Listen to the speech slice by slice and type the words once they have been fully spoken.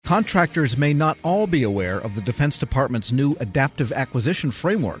Contractors may not all be aware of the Defense Department's new adaptive acquisition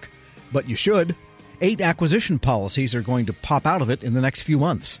framework, but you should. 8 acquisition policies are going to pop out of it in the next few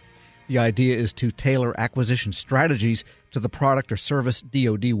months. The idea is to tailor acquisition strategies to the product or service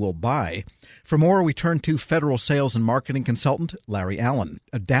DoD will buy. For more, we turn to federal sales and marketing consultant Larry Allen.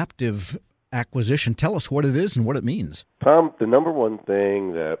 Adaptive acquisition, tell us what it is and what it means. Tom, the number one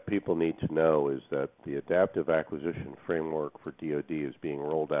thing that people need to know is that the adaptive acquisition framework for DoD is being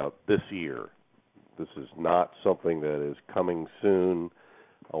rolled out this year. This is not something that is coming soon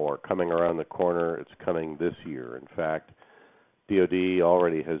or coming around the corner. It's coming this year. In fact, DoD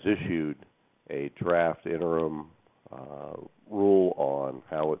already has issued a draft interim rule on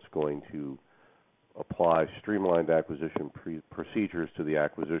how it's going to apply streamlined acquisition procedures to the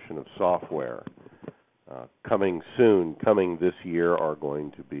acquisition of software. Coming this year are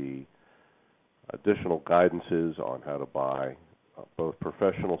going to be additional guidances on how to buy both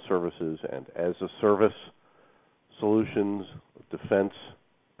professional services and as-a-service solutions, defense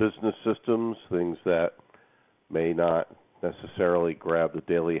business systems, things that may not necessarily grab the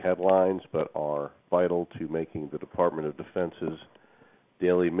daily headlines but are vital to making the Department of Defense's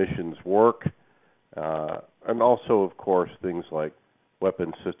daily missions work. And also, of course, things like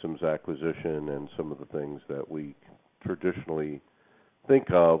weapons systems acquisition and some of the things that we traditionally think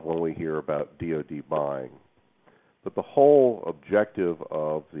of when we hear about DoD buying. But the whole objective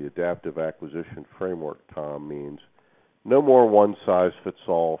of the adaptive acquisition framework, Tom, means no more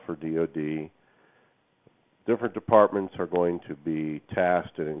one-size-fits-all for DoD. Different departments are going to be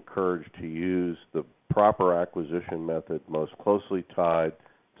tasked and encouraged to use the proper acquisition method most closely tied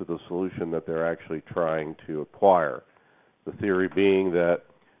to the solution that they're actually trying to acquire. The theory being that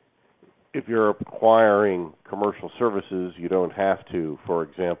if you're acquiring commercial services, you don't have to, for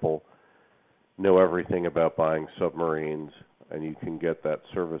example, know everything about buying submarines, and you can get that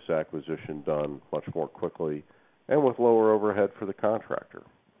service acquisition done much more quickly and with lower overhead for the contractor.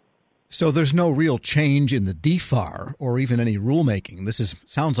 So there's no real change in the DFAR or even any rulemaking. This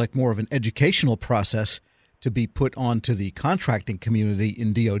sounds like more of an educational process to be put onto the contracting community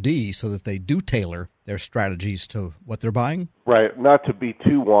in DoD so that they do tailor their strategies to what they're buying? Right. Not to be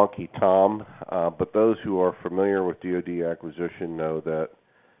too wonky, Tom, but those who are familiar with DoD acquisition know that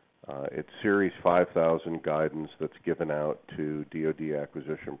it's Series 5000 guidance that's given out to DoD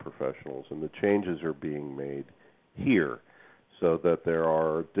acquisition professionals, and the changes are being made here so that there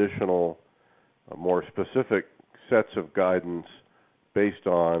are additional, more specific sets of guidance based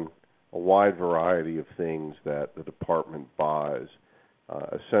on a wide variety of things that the department buys.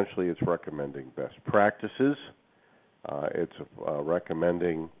 Essentially, it's recommending best practices. It's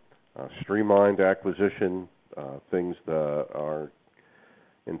recommending streamlined acquisition, things that are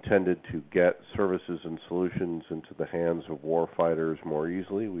intended to get services and solutions into the hands of warfighters more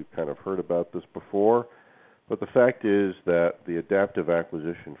easily. We've kind of heard about this before. But the fact is that the adaptive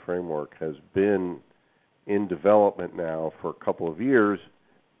acquisition framework has been in development now for a couple of years,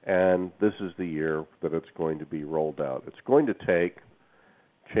 and this is the year that it's going to be rolled out. It's going to take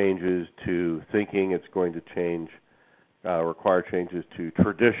changes to thinking. It's going to require changes to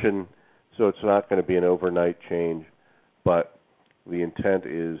tradition, so it's not going to be an overnight change, but the intent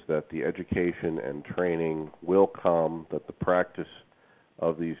is that the education and training will come, that the practice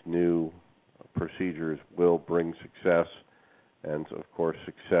of these new procedures will bring success, and of course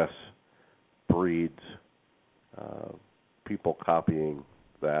success breeds people copying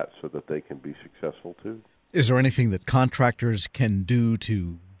that so that they can be successful too. Is there anything that contractors can do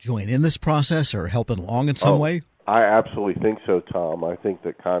to join in this process or help it along in some way? I absolutely think so, Tom. I think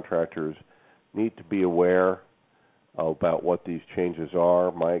that contractors need to be aware about what these changes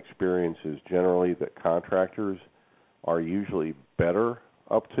are. My experience is generally that contractors are usually better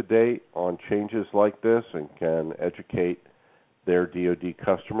up to date on changes like this and can educate their DoD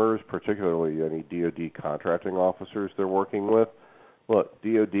customers, particularly any DoD contracting officers they're working with. Look,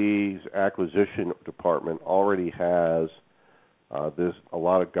 DoD's acquisition department already has a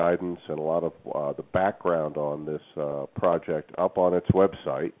lot of guidance and a lot of the background on this project up on its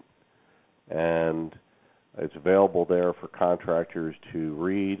website, and it's available there for contractors to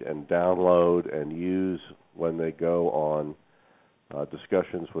read and download and use when they go on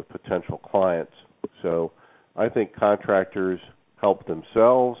discussions with potential clients. So I think contractors help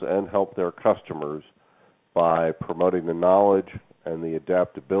themselves and help their customers by promoting the knowledge and the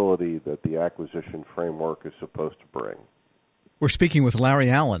adaptability that the acquisition framework is supposed to bring. We're speaking with Larry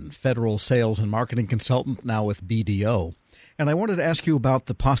Allen, Federal Sales and Marketing Consultant, now with BDO. And I wanted to ask you about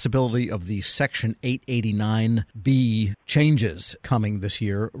the possibility of the Section 889B changes coming this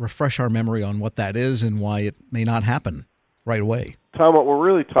year. Refresh our memory on what that is and why it may not happen. right away. Tom, what we're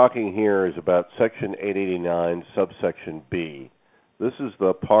really talking here is about Section 889, subsection B. This is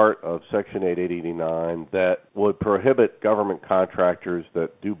the part of Section 889 that would prohibit government contractors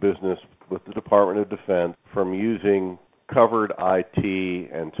that do business with the Department of Defense from using covered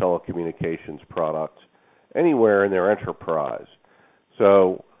IT and telecommunications products anywhere in their enterprise.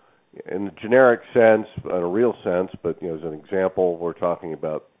 So in the generic sense, in a real sense, but as an example, we're talking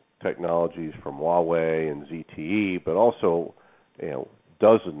about technologies from Huawei and ZTE, but also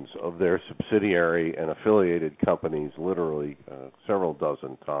dozens of their subsidiary and affiliated companies, literally several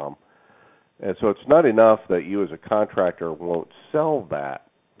dozen, Tom. And so it's not enough that you as a contractor won't sell that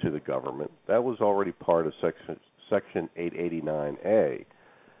to the government. That was already part of Section 889A.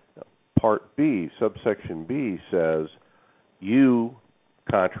 Part B, subsection B, says you,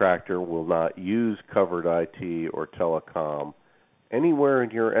 contractor, will not use covered IT or telecom anywhere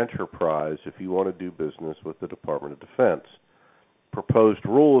in your enterprise if you want to do business with the Department of Defense. Proposed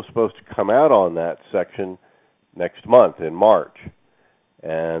rule is supposed to come out on that section next month in March,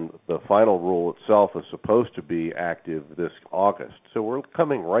 and the final rule itself is supposed to be active this August. So we're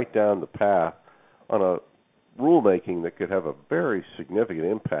coming right down the path on a rulemaking that could have a very significant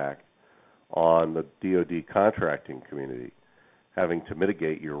impact on the DoD contracting community, having to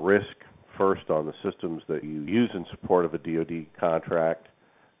mitigate your risk first on the systems that you use in support of a DoD contract.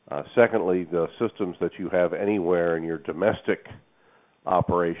 Secondly, the systems that you have anywhere in your domestic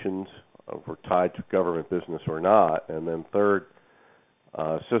operations, were tied to government business or not. And then third,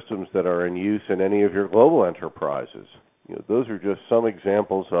 systems that are in use in any of your global enterprises. Those are just some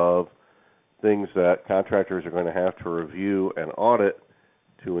examples of things that contractors are going to have to review and audit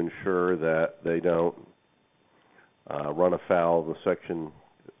to ensure that they don't run afoul of the Section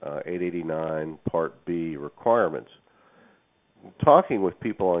 889 Part B requirements. Talking with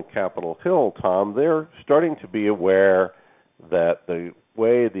people on Capitol Hill, Tom, they're starting to be aware that the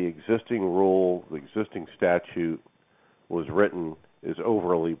way the existing rule, the existing statute was written is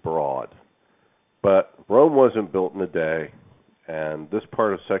overly broad. But Rome wasn't built in a day, and this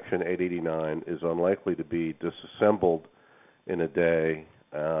part of Section 889 is unlikely to be disassembled in a day,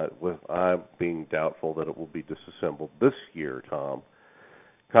 with I'm being doubtful that it will be disassembled this year, Tom.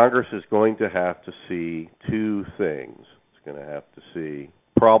 Congress is going to have to see two things. It's going to have to see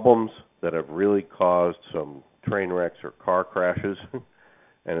problems that have really caused some train wrecks or car crashes,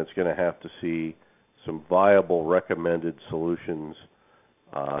 and it's going to have to see some viable recommended solutions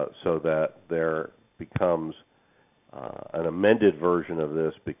so that there becomes an amended version of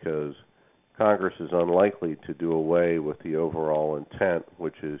this, because Congress is unlikely to do away with the overall intent,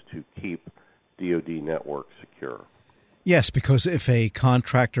 which is to keep DoD networks secure. Yes, because if a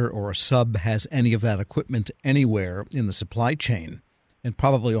contractor or a sub has any of that equipment anywhere in the supply chain, and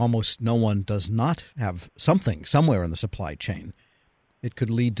probably almost no one does not have something somewhere in the supply chain, it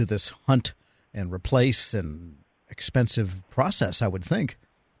could lead to this hunt and replace and expensive process, I would think,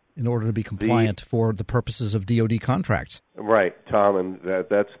 in order to be compliant for the purposes of DoD contracts. Right, Tom, and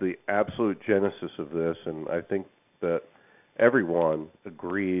that's the absolute genesis of this, and I think that everyone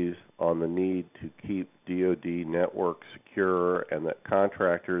agrees on the need to keep DoD networks secure, and that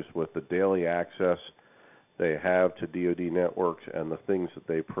contractors, with the daily access they have to DoD networks and the things that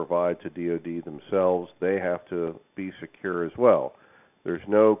they provide to DoD themselves, they have to be secure as well. There's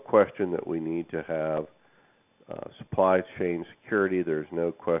no question that we need to have supply chain security. There's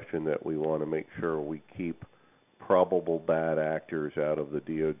no question that we want to make sure we keep probable bad actors out of the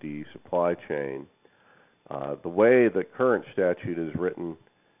DoD supply chain. The way the current statute is written,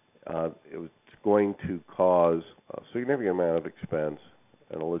 it's going to cause a significant amount of expense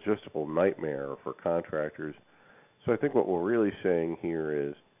and a logistical nightmare for contractors. So I think what we're really saying here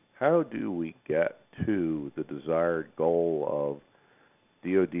is, how do we get to the desired goal of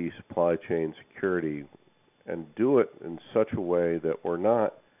DoD supply chain security and do it in such a way that we're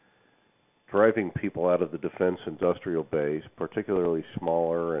not driving people out of the defense industrial base, particularly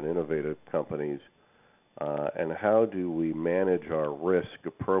smaller and innovative companies, and how do we manage our risk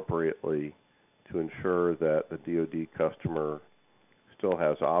appropriately to ensure that the DoD customer still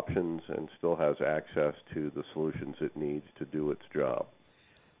has options and still has access to the solutions it needs to do its job.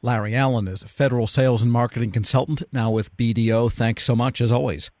 Larry Allen is a federal sales and marketing consultant, now with BDO. Thanks so much, as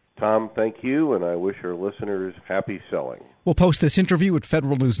always. Tom, thank you, and I wish our listeners happy selling. We'll post this interview at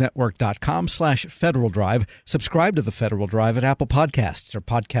federalnewsnetwork.com/Federal Drive. Subscribe to the Federal Drive at Apple Podcasts or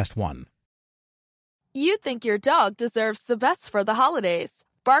Podcast One. You think your dog deserves the best for the holidays.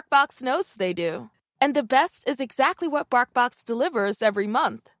 BarkBox knows they do. And the best is exactly what BarkBox delivers every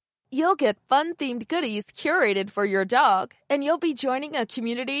month. You'll get fun-themed goodies curated for your dog, and you'll be joining a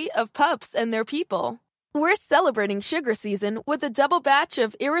community of pups and their people. We're celebrating sugar season with a double batch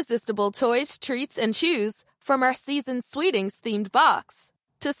of irresistible toys, treats, and chews from our Seasoned Sweetings themed box.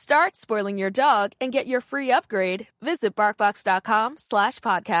 To start spoiling your dog and get your free upgrade, visit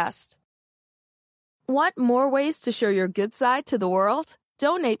BarkBox.com/podcast. Want more ways to show your good side to the world?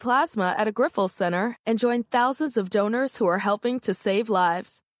 Donate plasma at a Grifols Center and join thousands of donors who are helping to save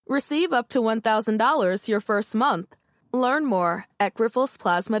lives. Receive up to $1,000 your first month. Learn more at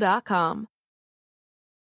GriffolsPlasma.com.